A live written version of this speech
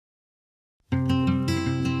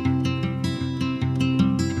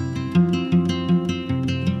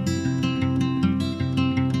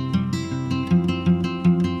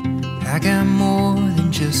got more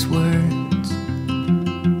than just words.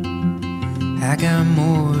 I got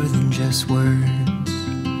more than just words.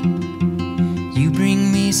 You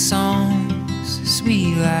bring me songs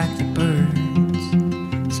sweet like the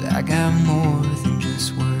birds. So I got more than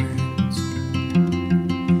just words.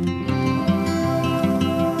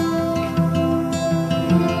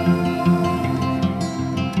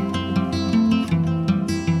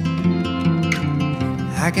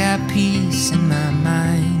 I got peace in my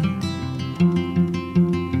mind.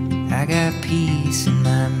 I got peace in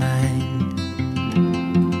my mind,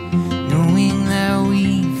 knowing that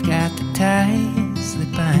we've got the ties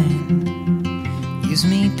that bind. Gives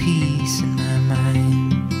me peace in my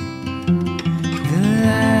mind. The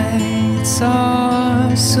lights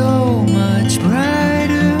are so much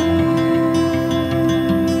brighter.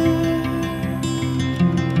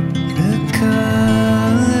 The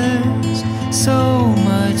colors so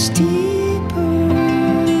much deeper.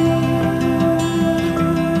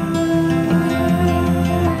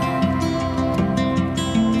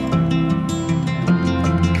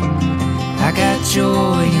 I got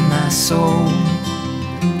joy in my soul.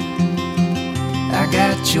 I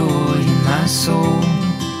got joy in my soul.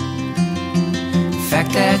 The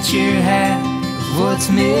fact that you're half of what's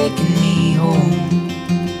making me whole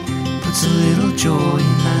puts a little joy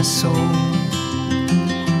in my soul.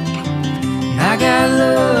 I got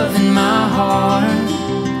love in my heart.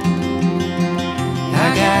 I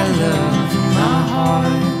got love in my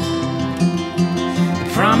heart. The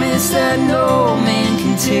promise that no man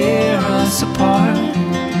can tear us apart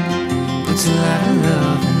puts a lot of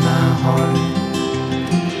love in my heart.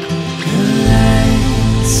 The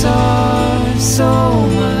lights are so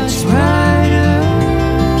much brighter.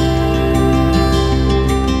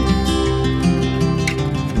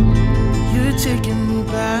 You're taking me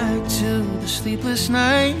back to the sleepless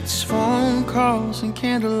nights, phone calls and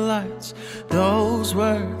candlelights. Those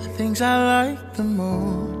were the things I liked the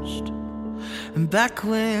most. And back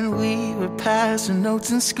when we were passing notes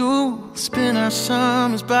in school, spend our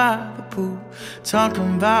summers by the pool,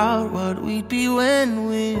 talking about what we'd be when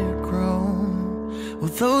we're grown. Well,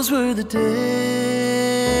 those were the days.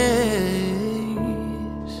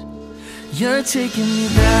 You're taking me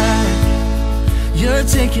back. You're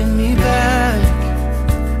taking me back.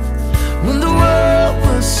 When the world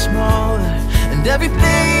was smaller and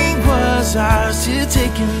everything was ours. You're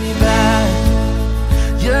taking me back.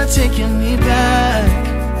 You're taking me back.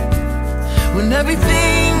 When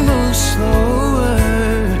everything moves slower,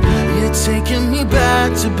 you're taking me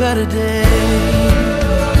back to better days.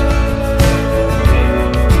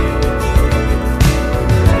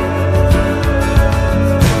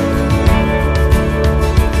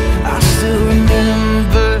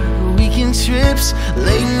 Trips,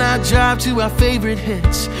 late night drive to our favorite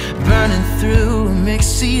hits, burning through a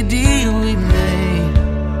mixed CD we made.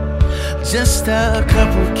 Just a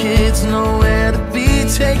couple kids, nowhere to be,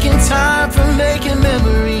 taking time for making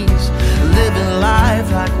memories, living life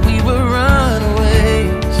like we were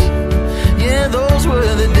runaways. Yeah, those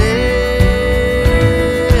were the days.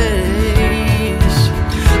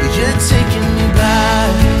 You're taking me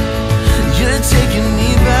back. You're taking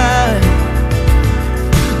me back.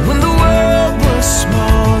 When the world was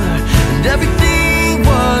smaller and everything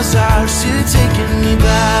was ours. You're taking me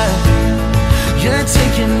back. You're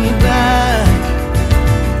taking me back.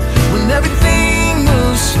 When everything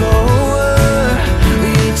moves slower,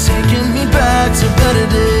 you're taking me back to better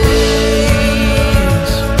days.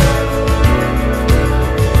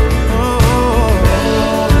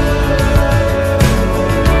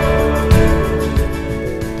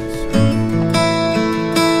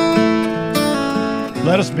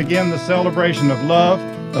 Let us begin the celebration of love,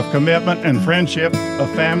 of commitment and friendship, of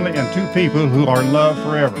family and two people who are loved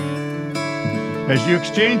forever. As you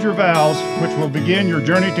exchange your vows, which will begin your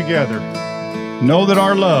journey together, know that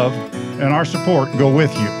our love and our support go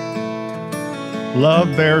with you.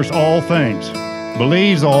 Love bears all things,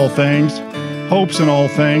 believes all things, hopes in all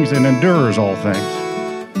things, and endures all things.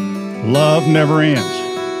 Love never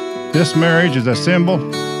ends. This marriage is a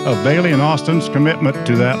symbol of Bailey and Austin's commitment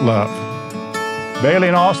to that love. Bailey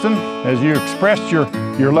and Austin, as you expressed your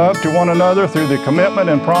love to one another through the commitment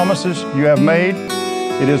and promises you have made,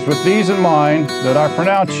 it is with these in mind that I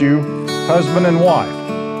pronounce you husband and wife.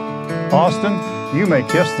 Austin, you may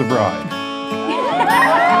kiss the bride.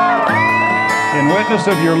 In witness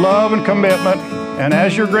of your love and commitment, and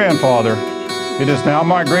as your grandfather, it is now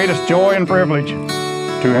my greatest joy and privilege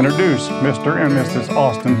to introduce Mr. and Mrs.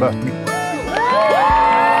 Austin Budke.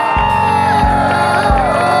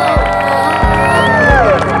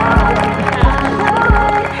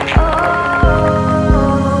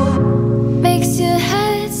 Makes your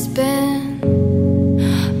head spin.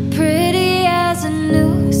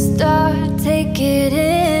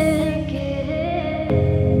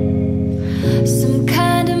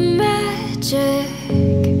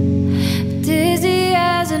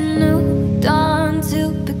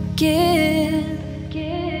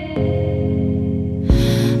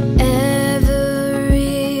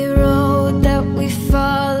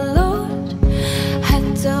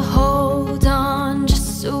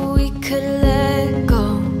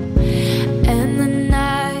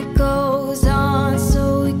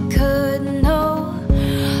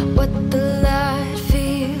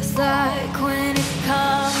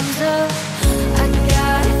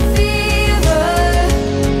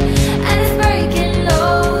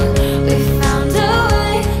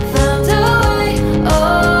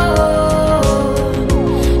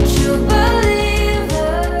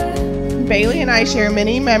 I share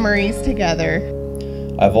many memories together.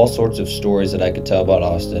 I have all sorts of stories that I could tell about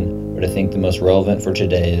Austin, but I think the most relevant for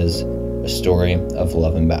today is a story of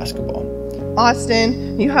love and basketball.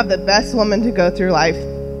 Austin, you have the best woman to go through life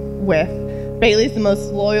with. Bailey's the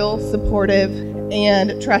most loyal, supportive,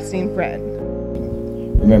 and trusting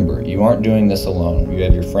friend. Remember, you aren't doing this alone. You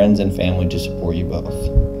have your friends and family to support you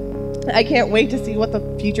both. I can't wait to see what the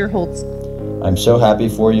future holds. I'm so happy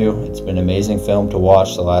for you. It's been an amazing film to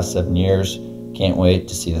watch the last 7 years. Can't wait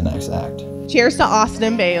to see the next act. Cheers to Austin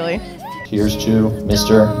and Bailey. Cheers to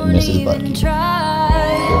Mr. and Mrs. Budke.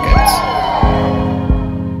 Go Cats.